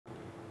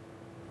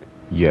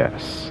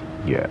Yes,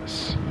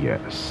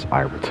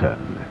 I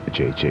return,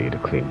 JJ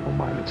the Claymore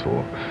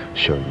Minotaur,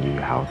 showing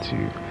you how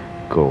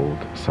to gold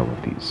some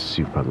of these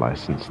super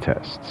license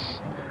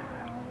tests.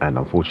 And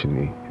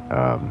unfortunately,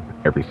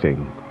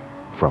 everything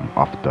from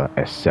after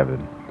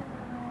S-7,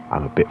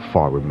 I'm a bit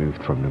far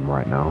removed from them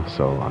right now,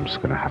 so I'm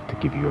just gonna have to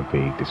give you a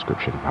vague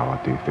description of how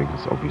I do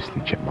things.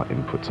 Obviously, check my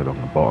inputs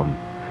along the bottom.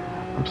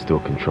 I'm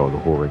still controller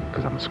whoring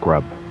because I'm a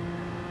scrub,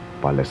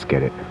 but let's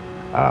get it.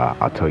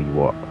 I'll tell you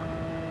what,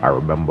 I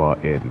remember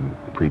in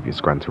previous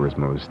Gran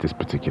Turismos, this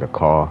particular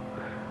car,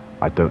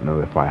 I don't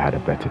know if I had a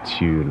better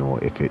tune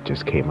or if it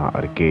just came out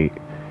of the gate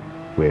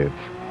with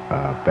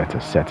a better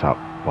setup,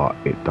 but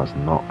it does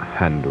not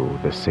handle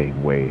the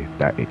same way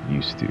that it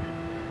used to.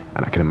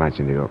 And I can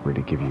imagine they don't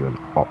really give you an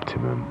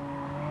optimum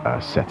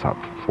setup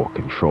for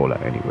controller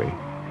anyway.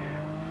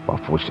 But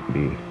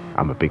fortunately,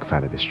 I'm a big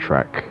fan of this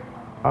track.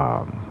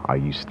 I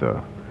used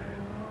to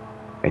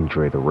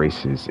enjoy the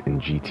races in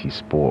GT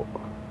Sport,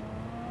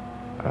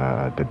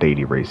 the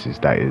daily races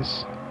that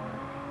is.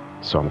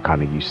 So I'm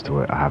kind of used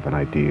to it. I have an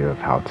idea of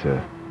how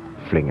to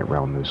fling it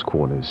around those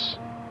corners.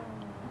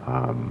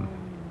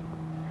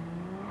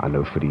 I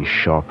know for these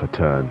sharper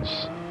turns,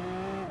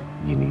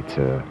 you need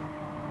to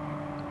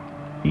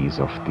ease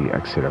off the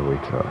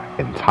accelerator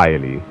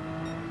entirely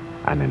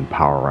and then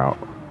power out.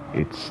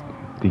 It's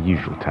the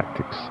usual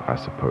tactics, I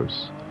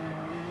suppose.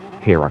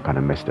 Here I kind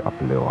of messed it up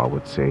a little, I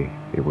would say.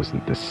 It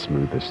wasn't the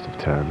smoothest of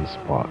turns,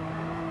 but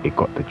it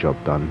got the job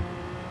done.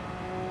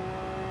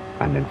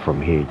 And then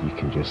from here you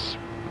can just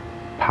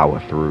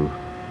power through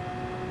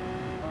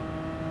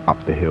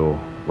up the hill,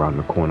 round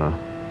the corner,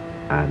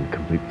 and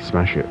completely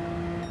smash it.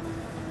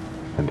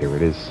 And there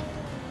it is.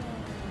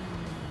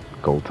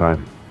 Goal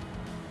time.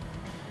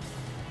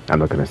 I'm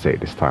not going to say it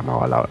this time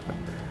out loud,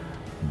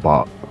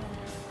 but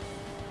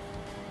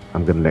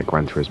I'm going to let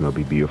Gran Turismo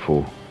be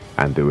beautiful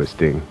and do its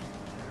thing.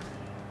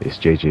 It's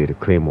JJ the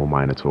Claymore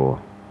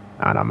Minotaur,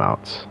 and I'm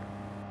out.